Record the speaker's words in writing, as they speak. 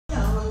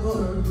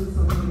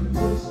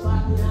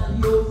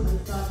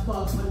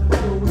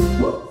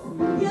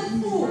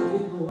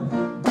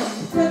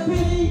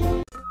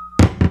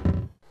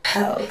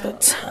Pelpa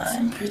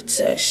time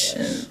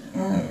protection.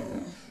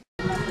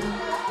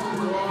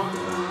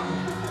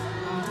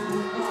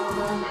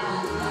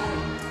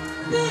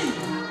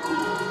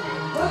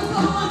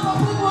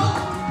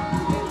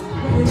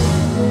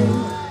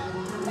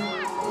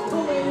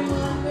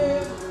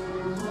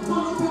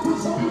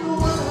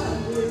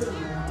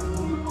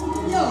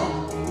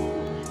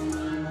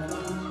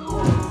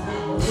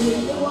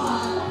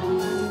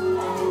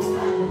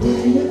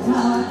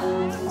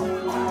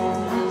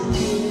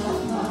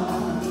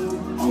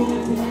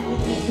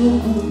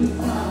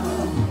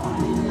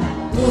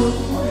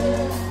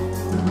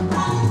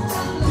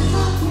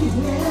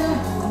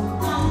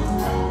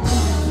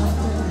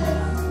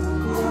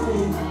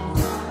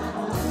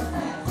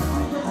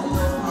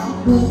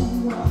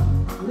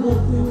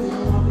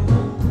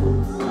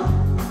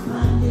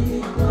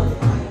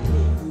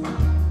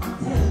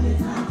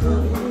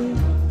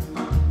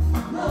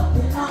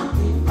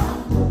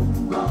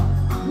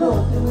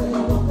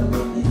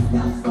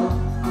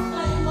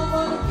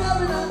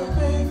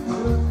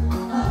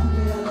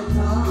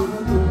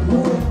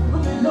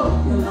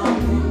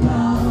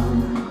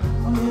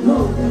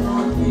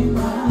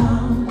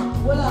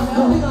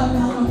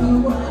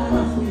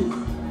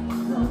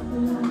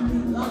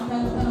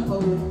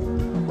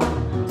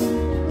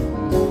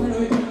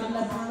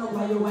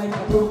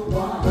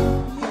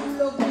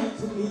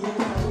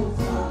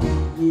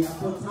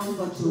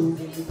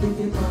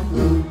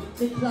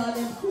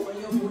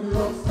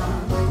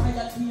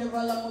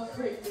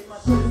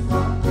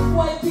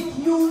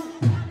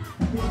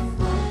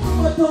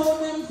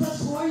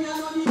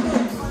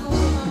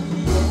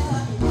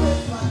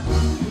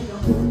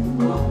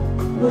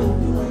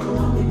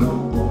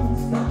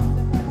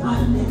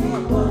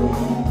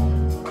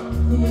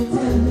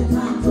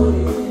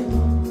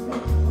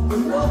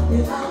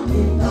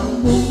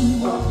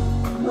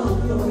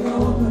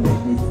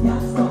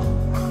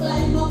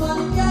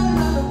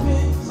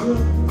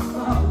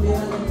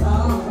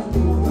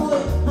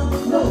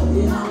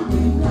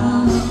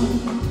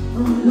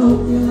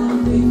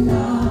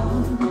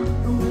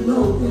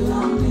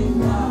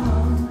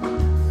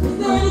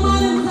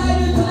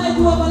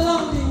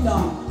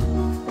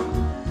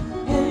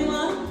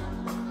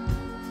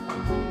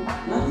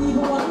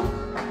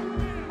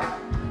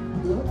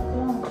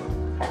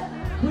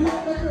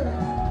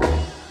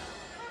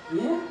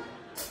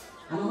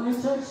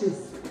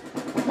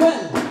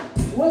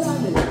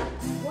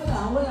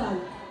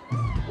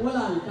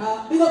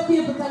 Big up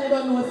people that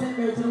don't know sent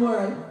me to the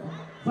world.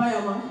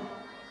 Fireman.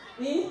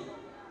 Eh?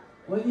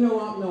 What do you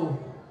want now?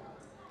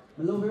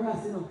 I love the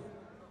rest, you know.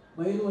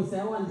 But you know, say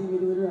one thing we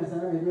do with the rest,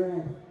 alright,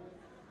 right?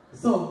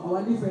 So,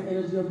 our different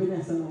energy of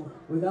Vanessa now.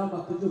 We're going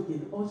back to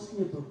joking. Oh,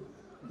 shit.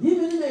 Give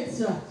me the next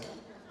shot.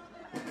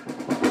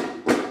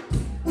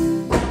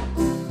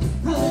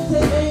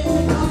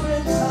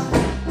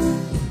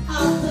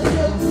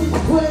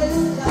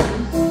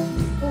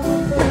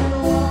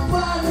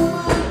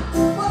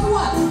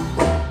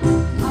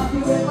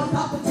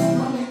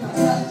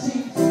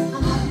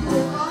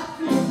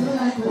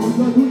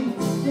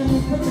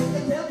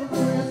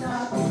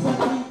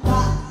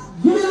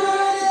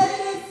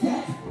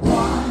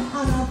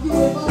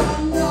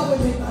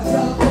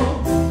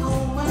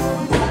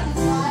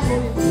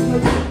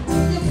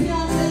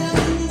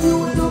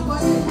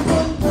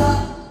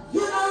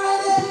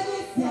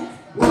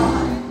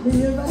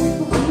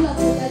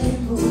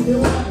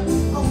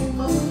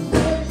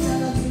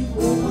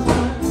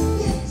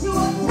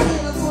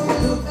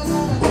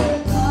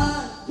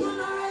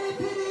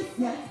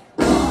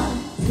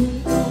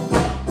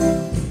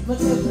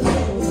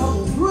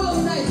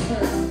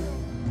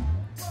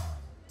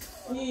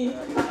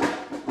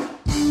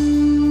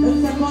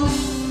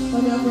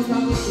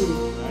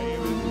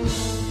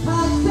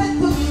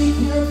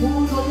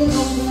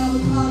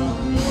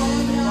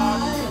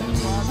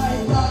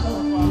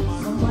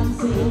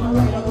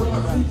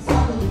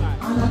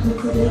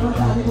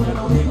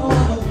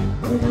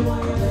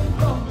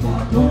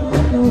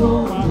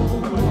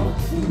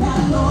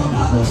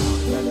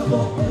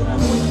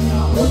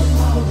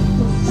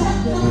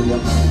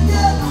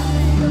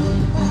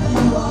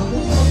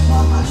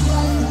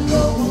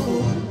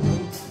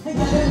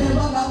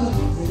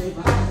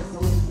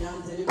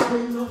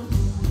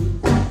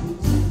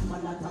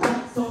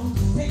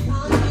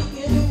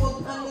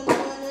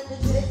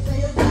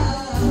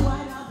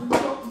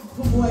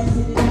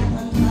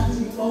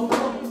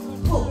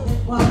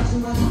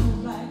 Watching my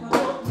life.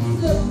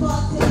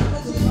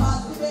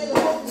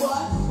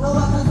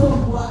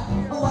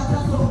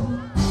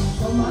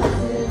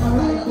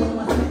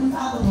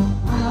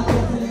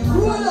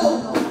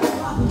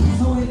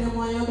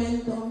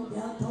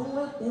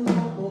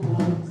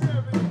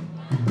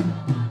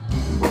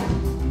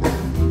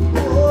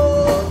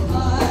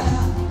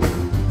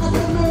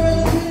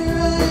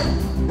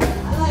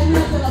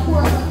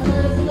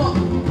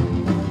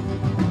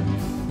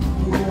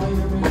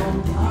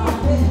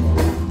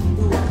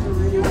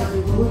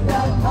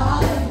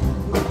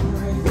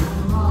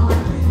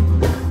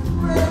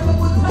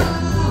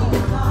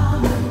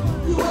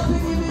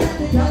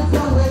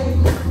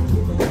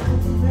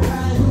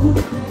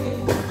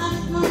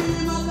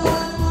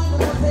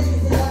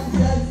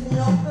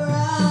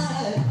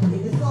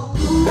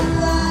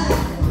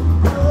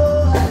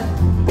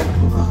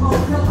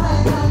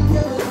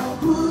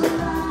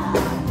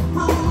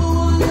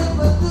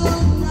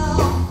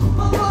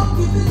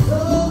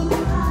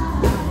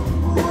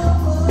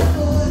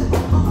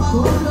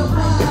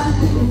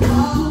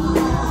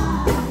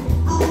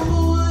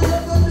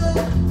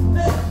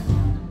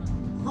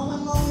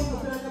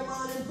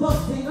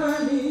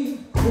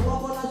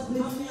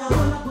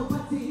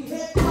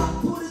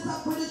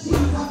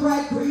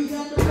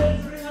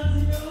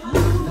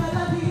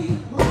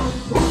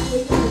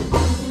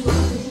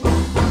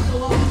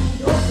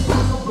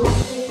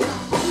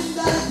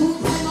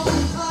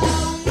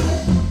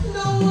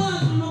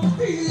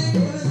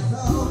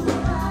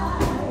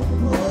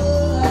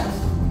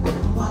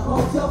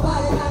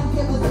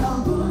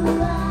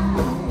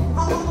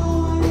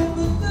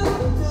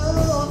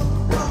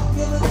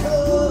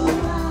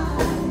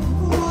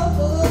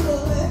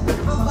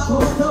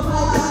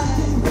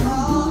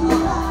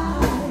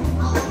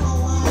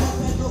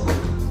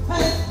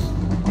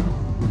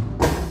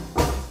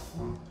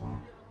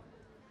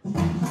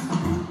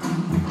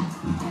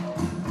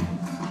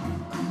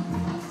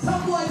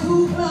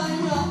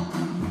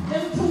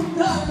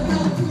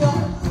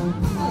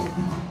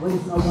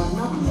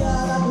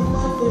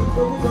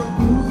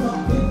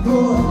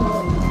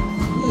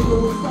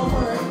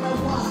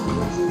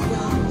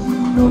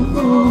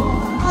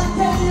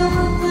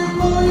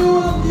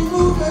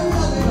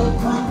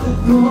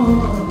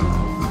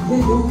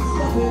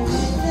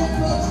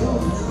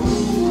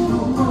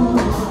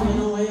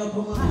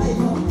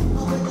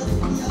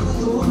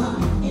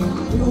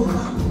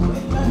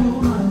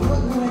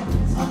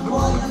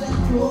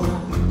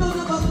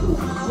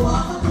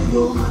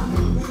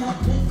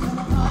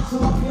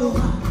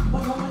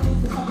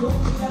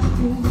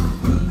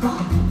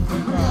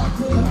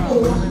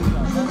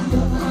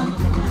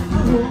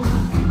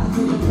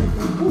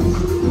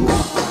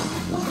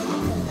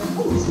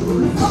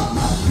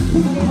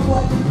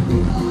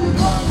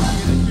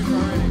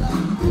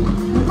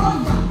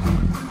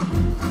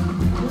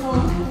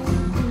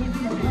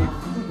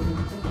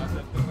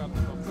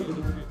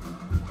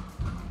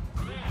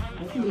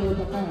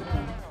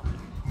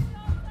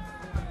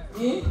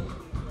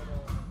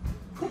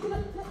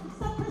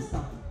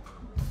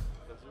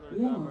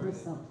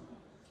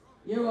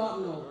 You're up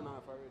now.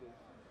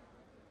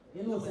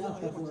 You know say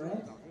after 4,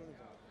 right?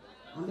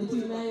 And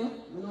between now,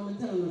 you know I'm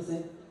telling you,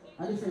 say,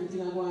 a different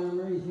thing I'm going to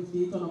read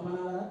 50, turn up and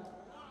all that.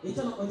 You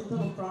turn up, but you turn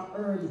up from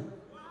early.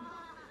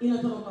 You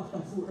don't turn up after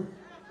 4.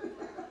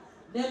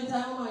 Them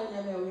time I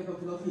never wake up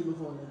to go feed my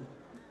phone then.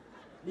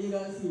 Big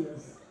and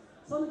serious.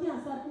 So we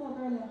can't start more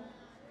earlier.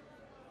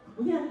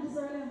 We can't do this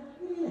earlier.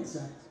 We need an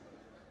extract.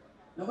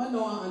 Nobody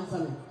know what answer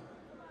me.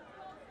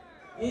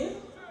 Eh?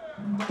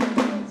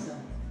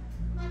 Extract.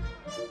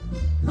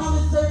 Come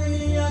it's a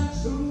really and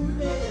true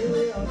day.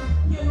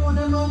 You know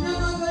them are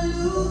never gonna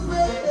lose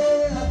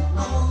weight.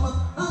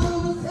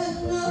 I'm say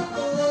no.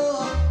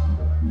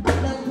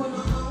 That's when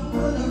I'm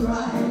gonna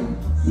ride.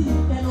 See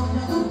them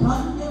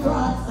on the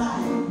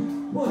broadside.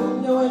 Put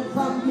them away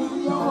from me,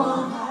 you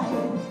want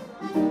hide.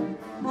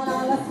 And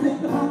I'll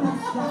slip on the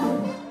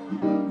side.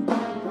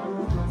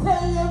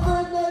 Tell your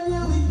brother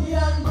you wicked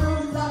and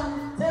bruiser.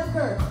 Tell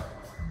her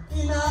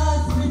in a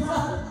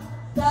hospital.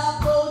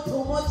 Talk out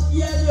too much,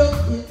 yeah, you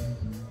kid.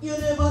 You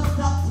never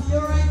stop till you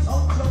right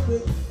up your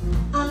bed.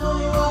 I know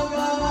you are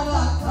gonna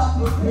lock up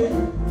your head.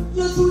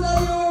 You should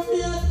have heard me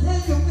and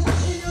tell you that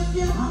you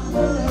can't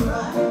handle it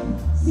right.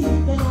 See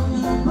them on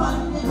your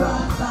body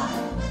broadside.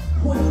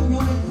 Put them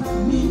your head from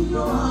me, you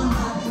want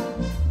hide.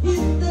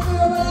 It's the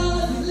girl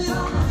that live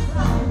on the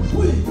side.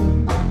 Pull it.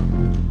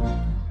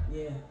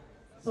 Yeah.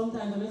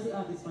 Sometimes when I see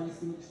artists on the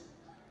stage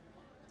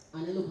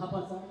and they look happy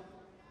at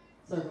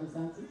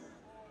circumstances.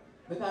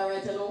 Because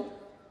right now,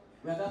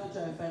 we're going to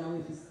try and find a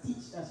way to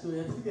stitch that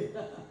story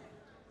together.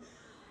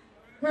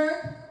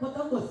 Kirk, but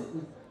I'm going to sit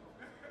with.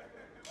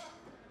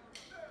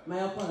 My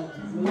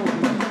apologies. My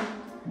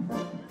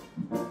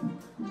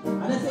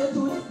and I say the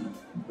truth.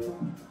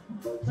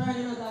 Try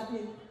not that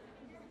thing.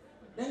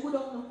 Then good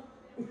up now.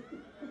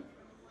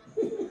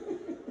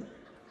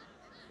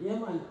 Yeah,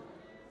 man.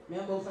 Me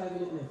have about 5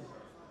 minutes left.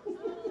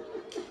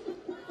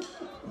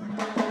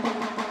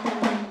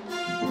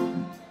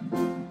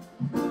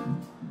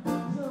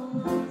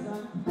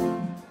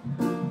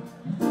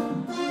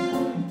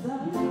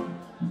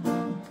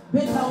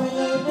 Better when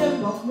you them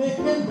but make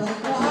them the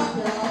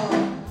doctor.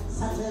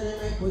 Saturday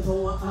night was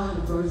our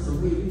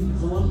anniversary,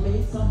 so I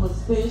made something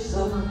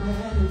special and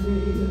me.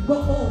 Go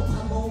home,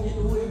 come on, you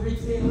do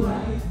everything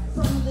right.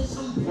 From the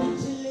champagne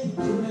chilling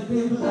to the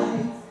dim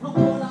lights. I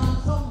put on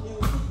some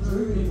music,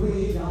 turn it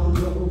way down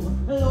low.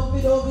 Love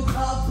it over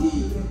top,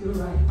 feel it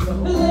right flow.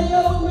 Lay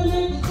out me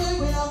like the day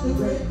without the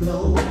red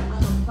glow.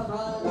 And I'm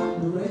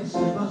around the red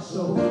shiver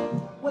show.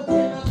 What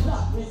 10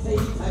 o'clock, me say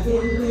it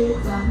again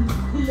later.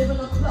 11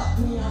 o'clock,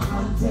 me a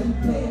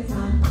contemplate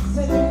and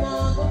 7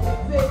 now, go get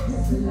fake,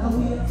 this is a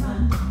wait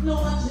and no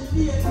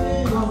actually a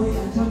name, away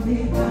a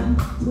Jamaican.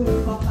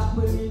 12 o'clock,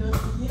 when we not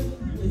see him,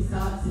 we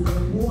start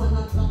seeing 1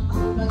 o'clock,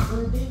 and that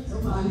turned into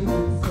Mali.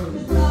 We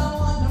start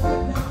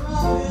wondering if they're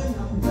robbing,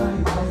 I'm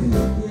trying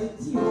to get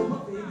tea on my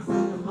face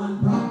and the man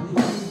probably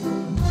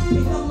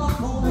pick up my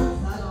phone and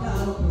start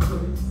down on the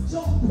road.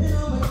 Jump in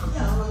on my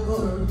car and go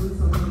to do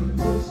something.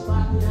 Push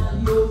back in on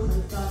the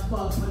ocean, start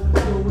popping and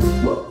go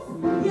with whoops.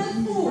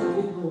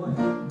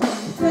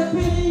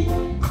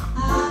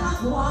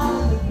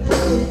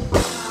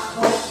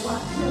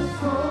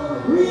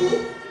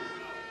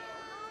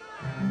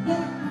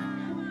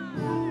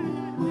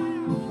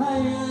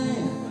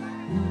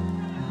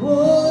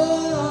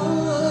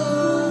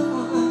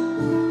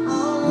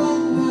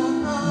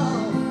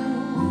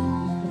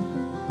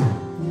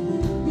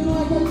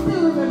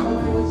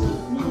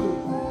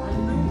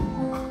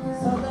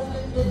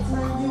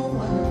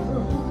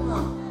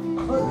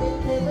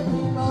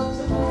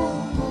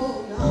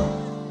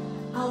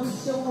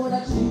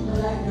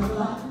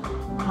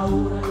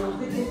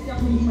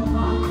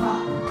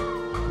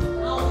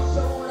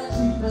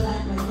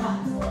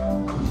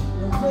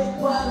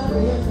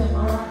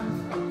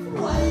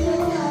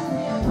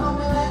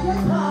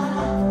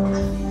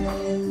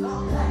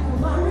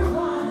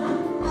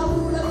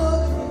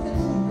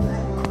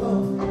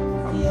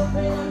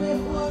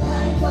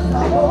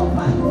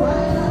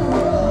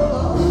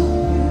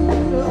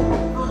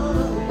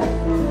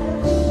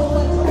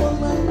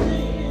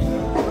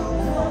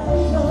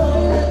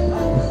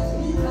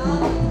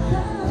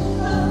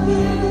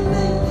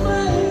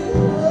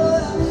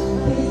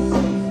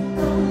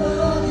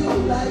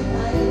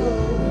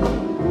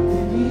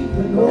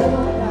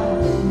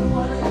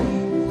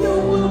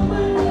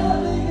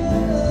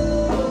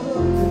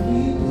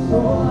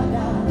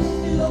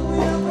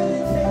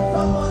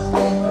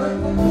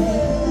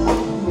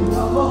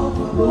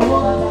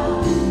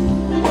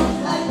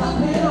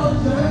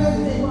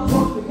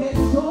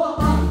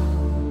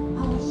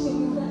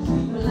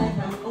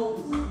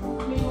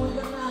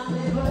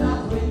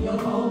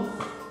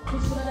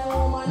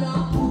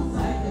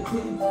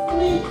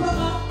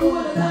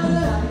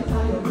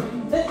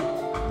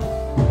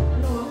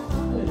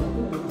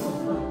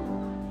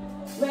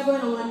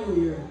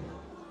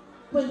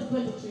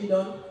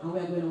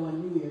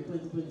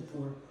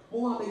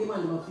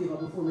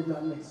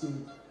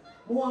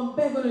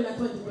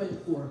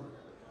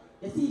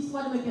 You see, if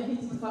somebody make a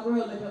hit, if a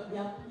girl make a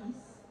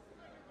peace,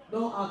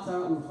 don't ask her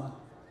over.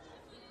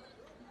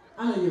 I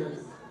know yours.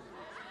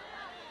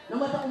 No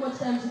matter how much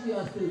time she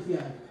feels, still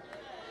fear.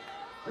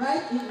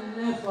 Right? It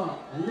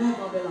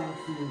never belongs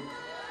to you.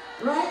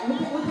 Right? We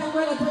can go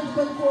in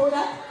 2024 with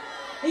that.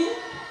 Eh?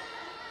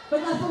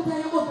 Because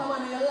sometimes you go to a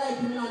man and you like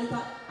him, you know,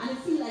 and you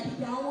feel like he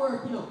can't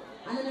work, you know.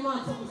 And then you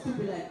want something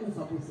stupid like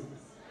oofa pussy.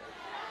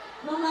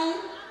 No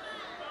mind?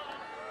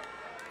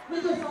 Me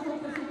just have to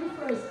see the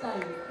first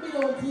time. Me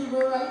don't even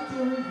write to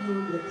review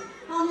yet.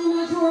 I mean,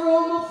 not sure how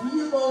I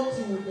feel about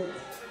you yet.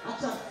 I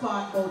just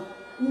thought about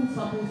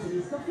oofa pussy.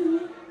 It's nothing me.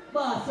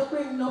 Boss, you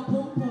bring no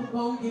pum pum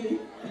down, give me.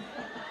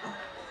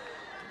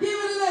 Give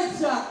me the next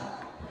shot.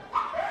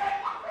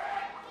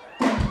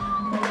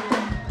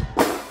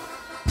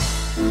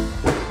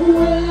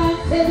 Well, I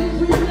said it,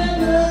 we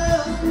never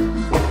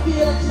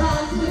get a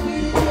chance to be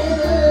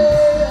together.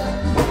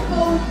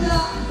 Oh,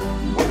 God,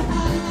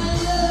 I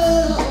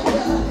love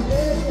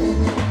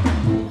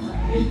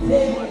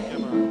you.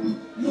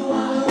 You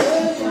are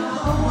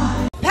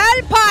a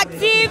Pelpa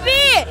TV!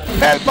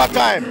 Pelpa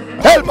time!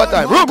 Pelpa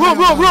time! Room!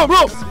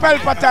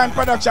 Pelpa time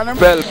production!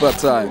 Pelpa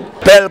time!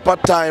 Pelpa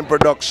time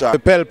production!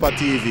 Pelpa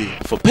TV!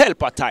 For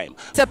Pelpa time!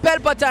 It's a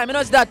Pelpa time, you know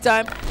it's that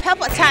time.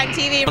 Pelpa time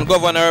TV! I'm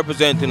governor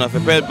representing of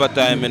Pelpa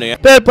time, you know.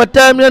 Pelpa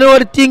time, you know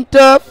what I think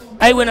tough?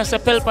 I when I say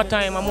Pelpa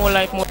time, I'm more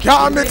like more.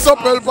 Can't mix up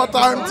Pelpa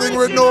time thing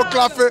with no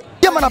coffee.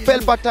 Yeah, man, a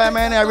Pelpa time,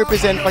 and I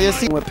represent for you.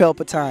 See, with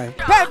Pelpa time.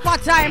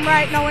 Pelpa time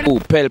right now. Oh,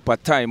 Pelpa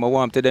time, I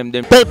want to them.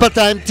 Pelpa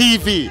time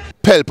TV.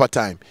 Pelpa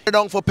time.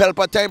 Down for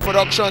Pelpa time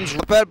productions.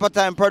 Pelpa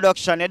time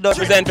production. It does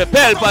Represent for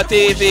Pelpa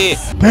TV.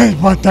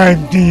 Pelpa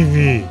time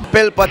TV.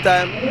 Pelpa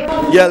time.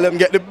 Yeah, let me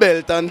get the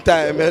belt on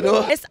time, you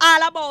know. It's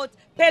all about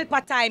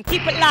Pelpa time.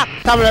 Keep it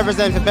locked. Come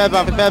represent for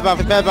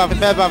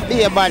Pelpa,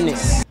 be a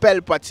badness.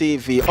 Pelpa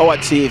TV, our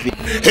TV.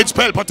 It's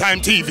Pelpa time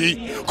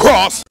TV.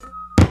 Cross.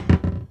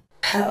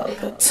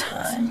 Pelpa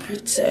time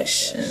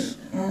protection.